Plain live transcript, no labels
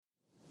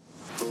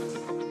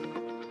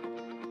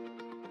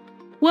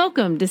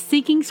Welcome to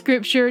Seeking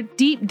Scripture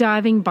Deep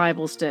Diving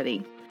Bible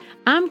Study.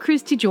 I'm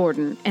Christy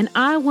Jordan, and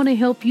I want to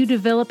help you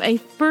develop a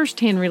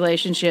first-hand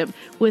relationship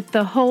with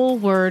the whole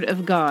Word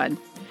of God.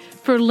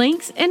 For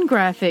links and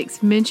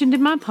graphics mentioned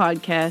in my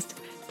podcast,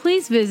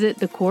 please visit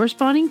the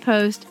corresponding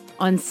post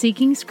on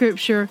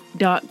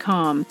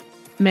seekingscripture.com.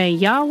 May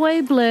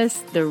Yahweh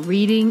bless the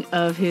reading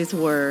of His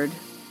Word.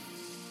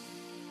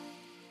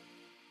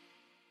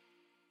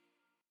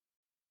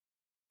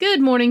 Good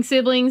morning,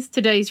 siblings.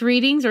 Today's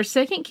readings are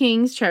 2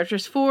 Kings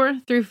chapters 4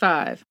 through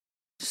 5.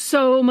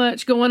 So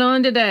much going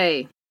on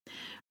today.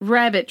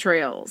 Rabbit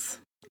trails.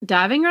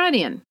 Diving right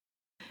in.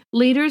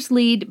 Leaders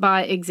lead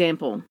by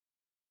example.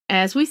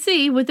 As we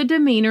see with the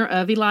demeanor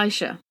of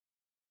Elisha.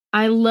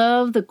 I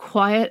love the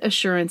quiet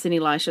assurance in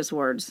Elisha's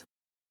words.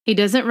 He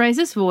doesn't raise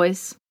his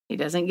voice. He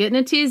doesn't get in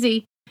a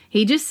tizzy.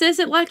 He just says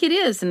it like it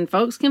is, and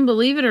folks can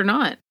believe it or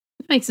not.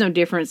 It makes no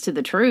difference to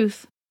the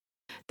truth.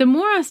 The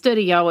more I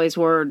study Yahweh's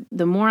Word,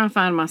 the more I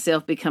find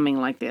myself becoming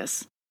like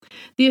this.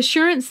 The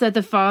assurance that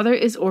the Father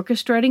is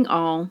orchestrating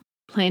all,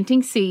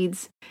 planting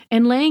seeds,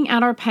 and laying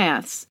out our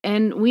paths,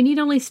 and we need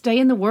only stay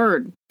in the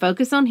Word,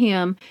 focus on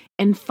Him,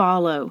 and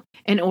follow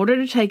in order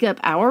to take up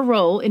our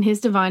role in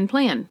His divine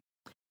plan.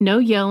 No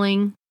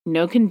yelling,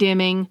 no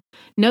condemning,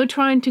 no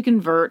trying to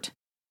convert.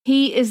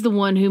 He is the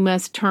one who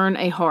must turn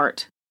a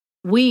heart.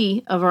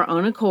 We, of our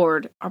own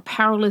accord, are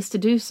powerless to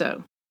do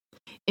so.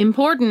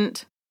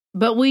 Important,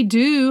 but we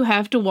do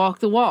have to walk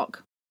the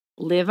walk,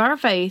 live our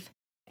faith,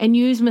 and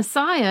use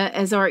Messiah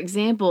as our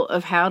example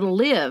of how to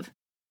live,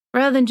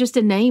 rather than just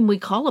a name we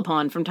call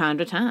upon from time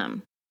to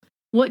time.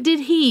 What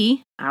did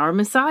He, our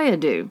Messiah,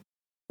 do?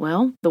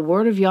 Well, the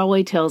Word of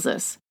Yahweh tells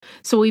us,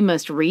 so we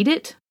must read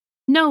it,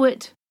 know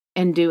it,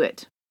 and do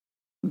it.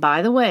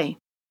 By the way,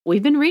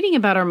 we've been reading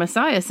about our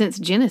Messiah since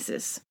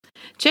Genesis.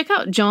 Check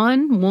out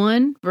John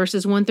 1,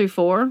 verses 1 through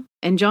 4,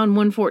 and John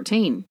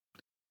 1:14.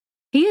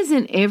 He is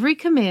in every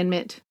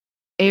commandment,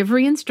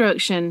 every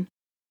instruction,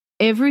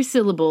 every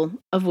syllable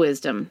of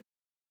wisdom.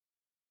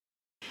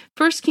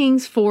 1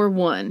 Kings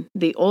 4:1,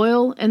 the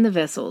oil and the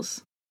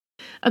vessels.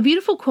 A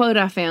beautiful quote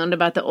I found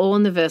about the oil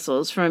and the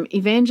vessels from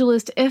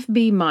evangelist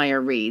F.B. Meyer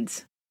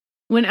reads,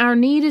 "When our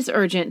need is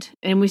urgent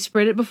and we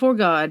spread it before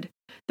God,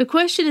 the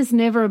question is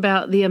never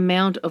about the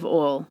amount of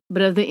oil,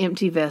 but of the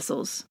empty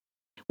vessels.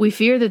 We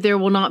fear that there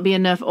will not be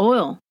enough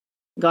oil.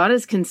 God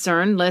is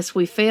concerned lest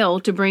we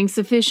fail to bring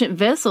sufficient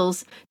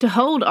vessels to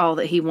hold all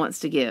that He wants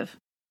to give."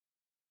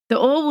 The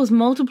oil was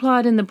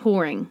multiplied in the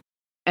pouring,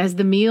 as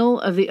the meal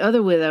of the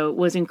other widow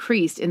was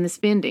increased in the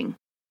spending.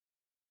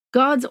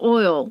 God's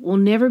oil will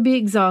never be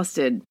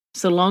exhausted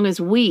so long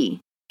as we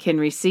can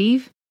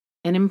receive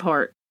and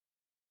impart.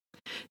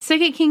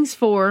 2 Kings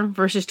 4,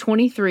 verses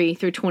 23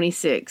 through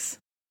 26.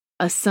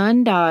 A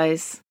son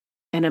dies,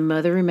 and a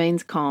mother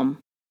remains calm.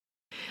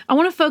 I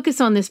want to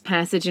focus on this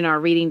passage in our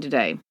reading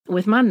today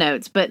with my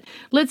notes, but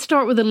let's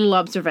start with a little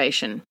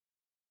observation.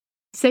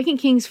 2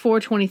 Kings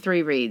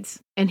 4:23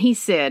 reads, "And he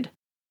said,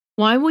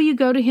 'Why will you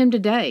go to him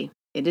today?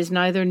 It is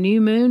neither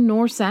new moon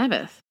nor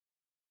Sabbath.'"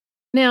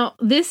 Now,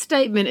 this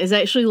statement is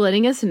actually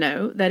letting us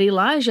know that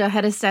Elijah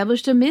had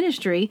established a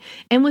ministry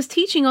and was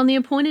teaching on the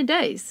appointed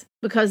days,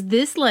 because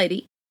this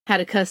lady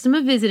had a custom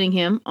of visiting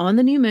him on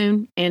the new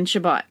moon and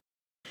Shabbat.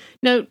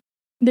 Note,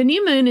 the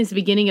new moon is the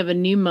beginning of a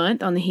new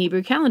month on the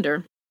Hebrew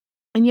calendar,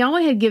 and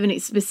Yahweh had given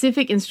it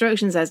specific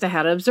instructions as to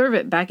how to observe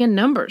it back in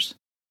Numbers.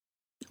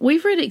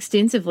 We've read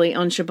extensively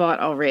on Shabbat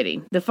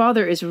already. The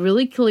Father is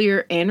really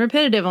clear and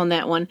repetitive on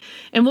that one,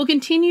 and we'll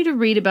continue to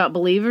read about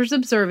believers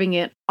observing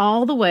it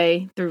all the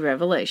way through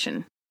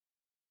Revelation.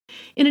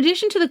 In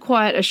addition to the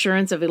quiet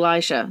assurance of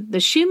Elisha, the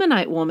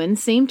Shunammite woman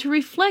seemed to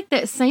reflect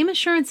that same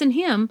assurance in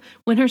him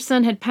when her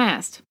son had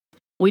passed.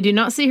 We do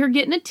not see her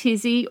get in a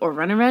tizzy or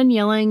run around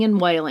yelling and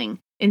wailing.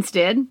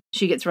 Instead,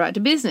 she gets right to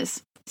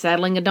business,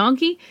 saddling a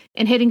donkey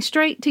and heading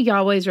straight to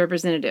Yahweh's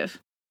representative.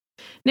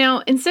 Now,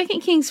 in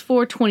 2 Kings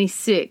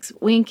 4:26,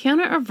 we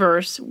encounter a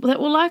verse that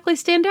will likely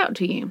stand out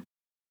to you.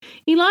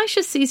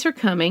 Elisha sees her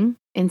coming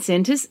and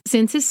sends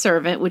his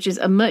servant, which is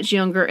a much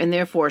younger and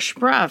therefore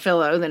spry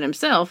fellow than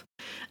himself,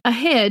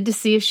 ahead to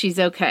see if she's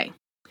okay.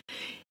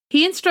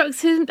 He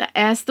instructs him to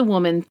ask the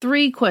woman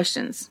 3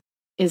 questions.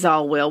 Is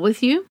all well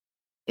with you?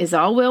 Is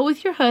all well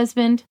with your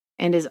husband?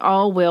 And is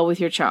all well with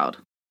your child?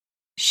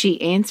 She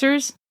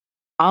answers,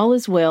 all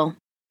is well,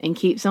 and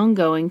keeps on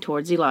going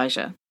towards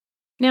Elijah.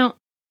 Now,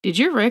 did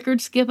your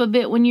record skip a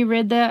bit when you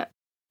read that?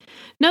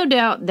 No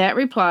doubt that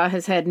reply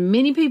has had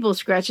many people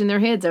scratching their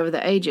heads over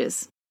the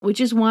ages,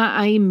 which is why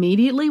I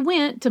immediately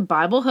went to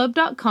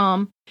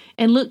BibleHub.com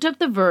and looked up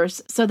the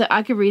verse so that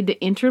I could read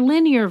the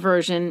interlinear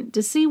version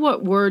to see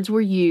what words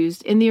were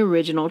used in the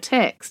original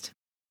text.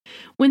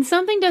 When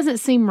something doesn't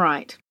seem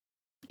right,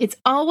 it's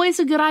always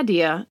a good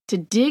idea to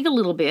dig a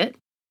little bit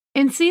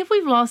and see if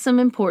we've lost some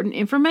important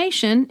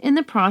information in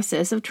the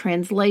process of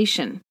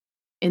translation.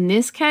 In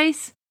this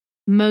case,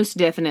 most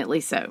definitely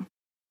so.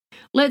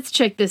 Let's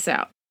check this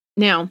out.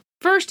 Now,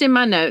 first in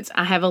my notes,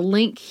 I have a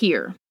link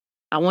here.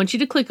 I want you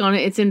to click on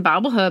it. It's in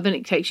Bible Hub and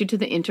it takes you to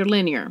the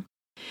interlinear.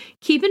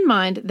 Keep in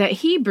mind that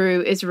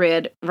Hebrew is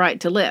read right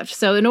to left,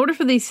 so in order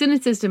for these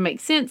sentences to make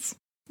sense,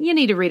 you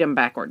need to read them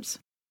backwards.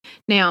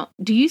 Now,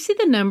 do you see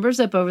the numbers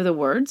up over the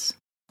words?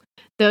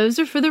 Those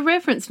are for the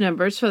reference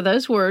numbers for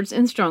those words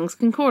in Strong's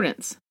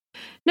Concordance.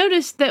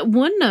 Notice that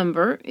one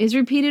number is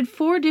repeated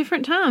 4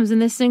 different times in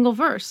this single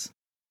verse.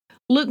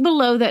 Look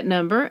below that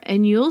number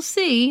and you'll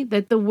see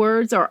that the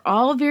words are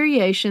all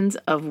variations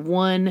of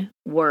one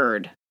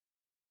word.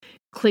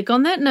 Click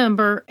on that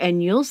number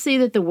and you'll see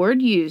that the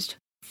word used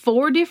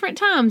 4 different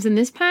times in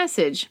this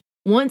passage,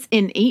 once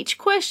in each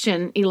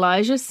question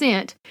Elijah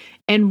sent,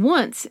 and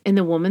once in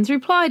the woman's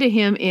reply to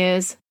him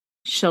is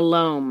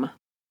shalom.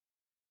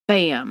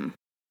 Bam.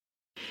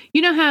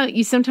 You know how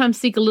you sometimes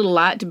seek a little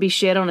light to be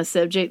shed on a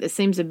subject that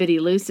seems a bit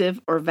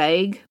elusive or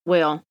vague?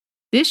 Well,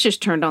 this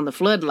just turned on the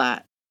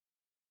floodlight.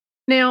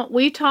 Now,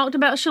 we've talked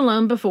about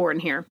shalom before in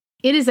here.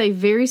 It is a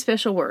very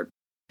special word.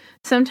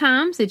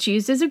 Sometimes it's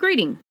used as a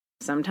greeting,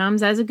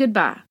 sometimes as a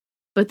goodbye.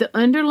 But the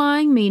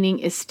underlying meaning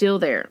is still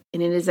there,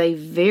 and it is a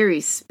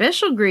very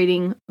special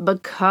greeting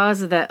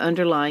because of that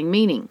underlying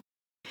meaning.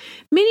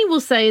 Many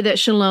will say that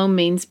shalom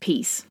means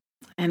peace,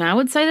 and I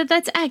would say that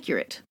that's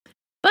accurate,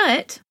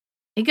 but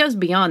it goes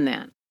beyond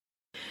that.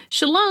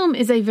 Shalom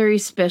is a very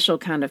special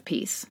kind of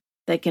peace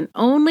that can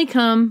only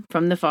come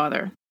from the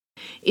Father.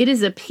 It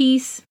is a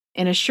peace,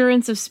 an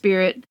assurance of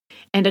spirit,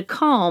 and a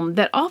calm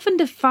that often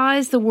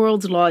defies the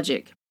world's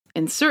logic,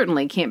 and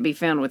certainly can't be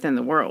found within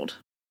the world.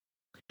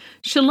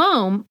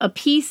 Shalom, a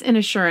peace and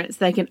assurance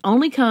that can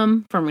only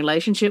come from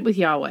relationship with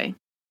Yahweh.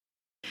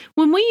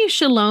 When we use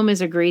shalom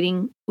as a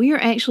greeting, we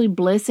are actually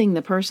blessing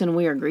the person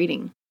we are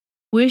greeting,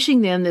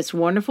 wishing them this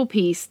wonderful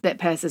peace that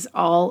passes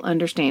all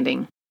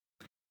understanding.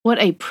 What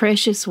a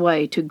precious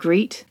way to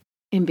greet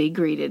and be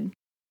greeted.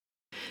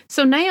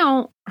 So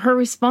now, her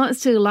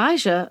response to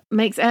Elijah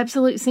makes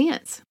absolute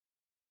sense.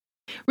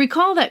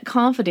 Recall that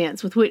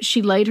confidence with which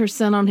she laid her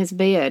son on his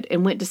bed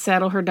and went to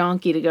saddle her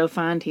donkey to go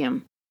find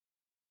him.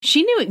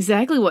 She knew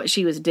exactly what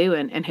she was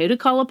doing and who to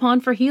call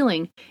upon for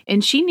healing,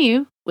 and she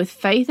knew, with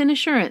faith and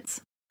assurance,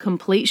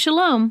 complete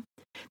shalom,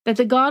 that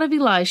the God of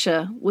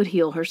Elisha would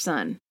heal her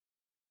son.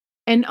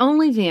 And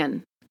only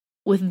then,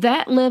 with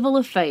that level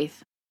of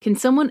faith, can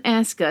someone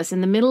ask us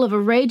in the middle of a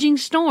raging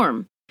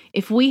storm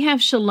if we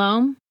have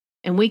shalom,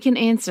 and we can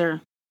answer,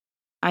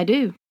 I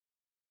do.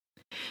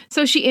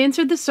 So she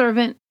answered the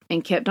servant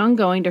and kept on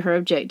going to her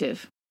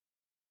objective.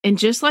 And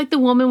just like the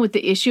woman with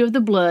the issue of the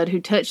blood who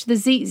touched the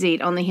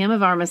tzitzit on the hem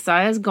of our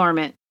Messiah's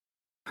garment,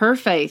 her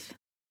faith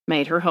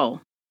made her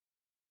whole.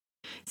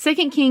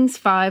 2 Kings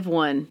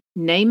 5:1,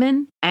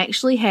 Naaman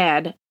actually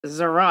had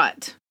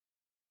zarat.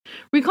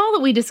 Recall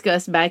that we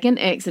discussed back in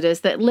Exodus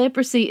that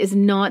leprosy is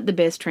not the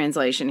best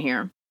translation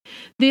here.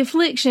 The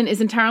affliction is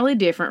entirely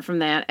different from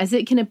that, as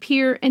it can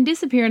appear and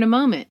disappear in a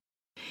moment.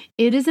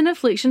 It is an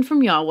affliction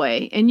from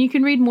Yahweh, and you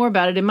can read more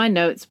about it in my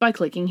notes by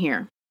clicking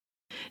here.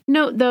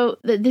 Note, though,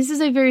 that this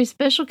is a very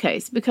special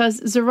case because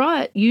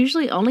zarat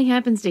usually only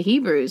happens to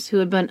Hebrews who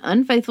have been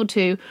unfaithful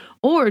to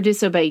or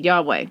disobeyed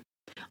Yahweh,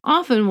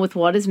 often with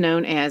what is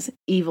known as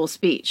evil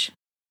speech.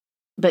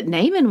 But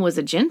Naaman was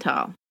a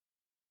Gentile.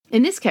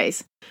 In this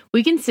case,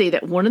 we can see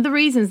that one of the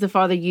reasons the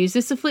Father used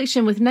this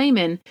affliction with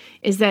Naaman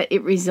is that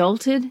it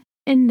resulted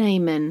in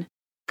Naaman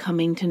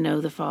coming to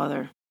know the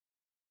Father.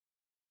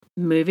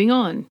 Moving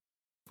on.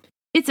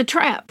 It's a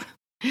trap.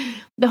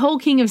 The whole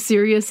king of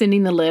Syria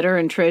sending the letter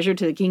and treasure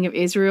to the king of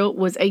Israel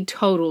was a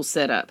total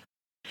setup.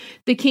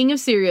 The king of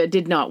Syria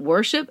did not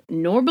worship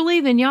nor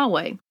believe in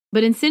Yahweh,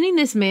 but in sending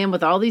this man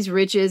with all these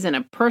riches and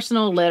a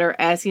personal letter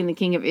asking the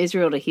king of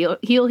Israel to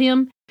heal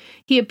him,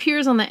 he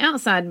appears on the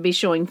outside to be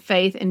showing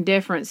faith and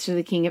deference to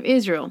the king of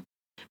Israel.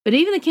 But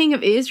even the king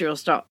of Israel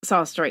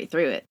saw straight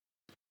through it.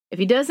 If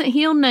he doesn't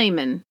heal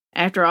Naaman,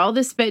 after all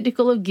this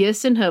spectacle of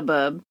gifts and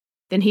hubbub,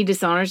 then he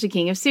dishonors the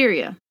king of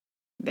Syria,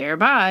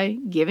 thereby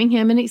giving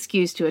him an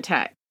excuse to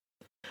attack.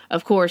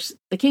 Of course,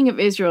 the king of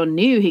Israel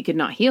knew he could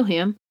not heal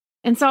him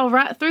and saw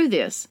right through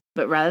this,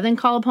 but rather than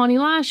call upon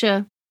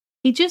Elisha,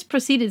 he just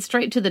proceeded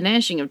straight to the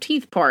gnashing of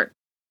teeth part.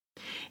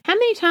 How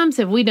many times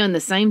have we done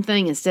the same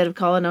thing instead of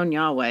calling on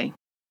Yahweh?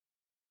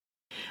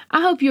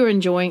 I hope you're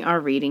enjoying our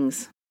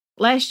readings.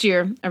 Last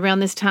year, around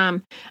this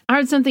time, I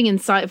heard something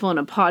insightful in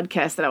a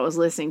podcast that I was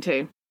listening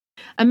to.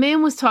 A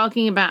man was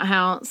talking about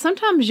how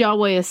sometimes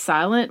Yahweh is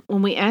silent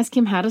when we ask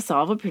him how to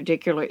solve a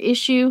particular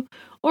issue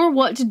or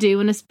what to do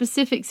in a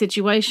specific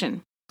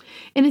situation.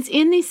 And it's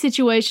in these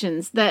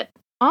situations that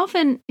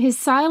often his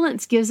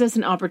silence gives us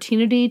an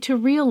opportunity to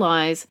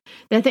realize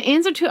that the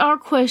answer to our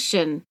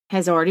question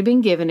has already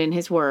been given in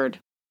his word.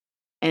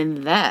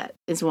 And that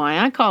is why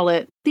I call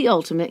it the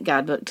ultimate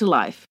guidebook to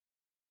life.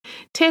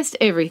 Test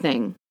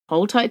everything.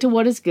 Hold tight to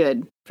what is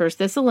good. 1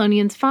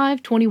 Thessalonians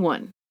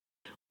 5:21.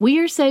 We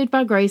are saved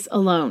by grace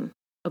alone.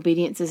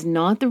 Obedience is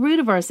not the root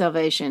of our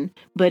salvation,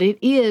 but it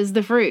is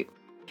the fruit.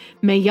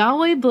 May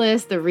Yahweh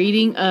bless the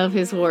reading of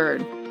His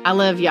word. I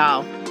love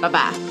y'all.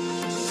 Bye-bye.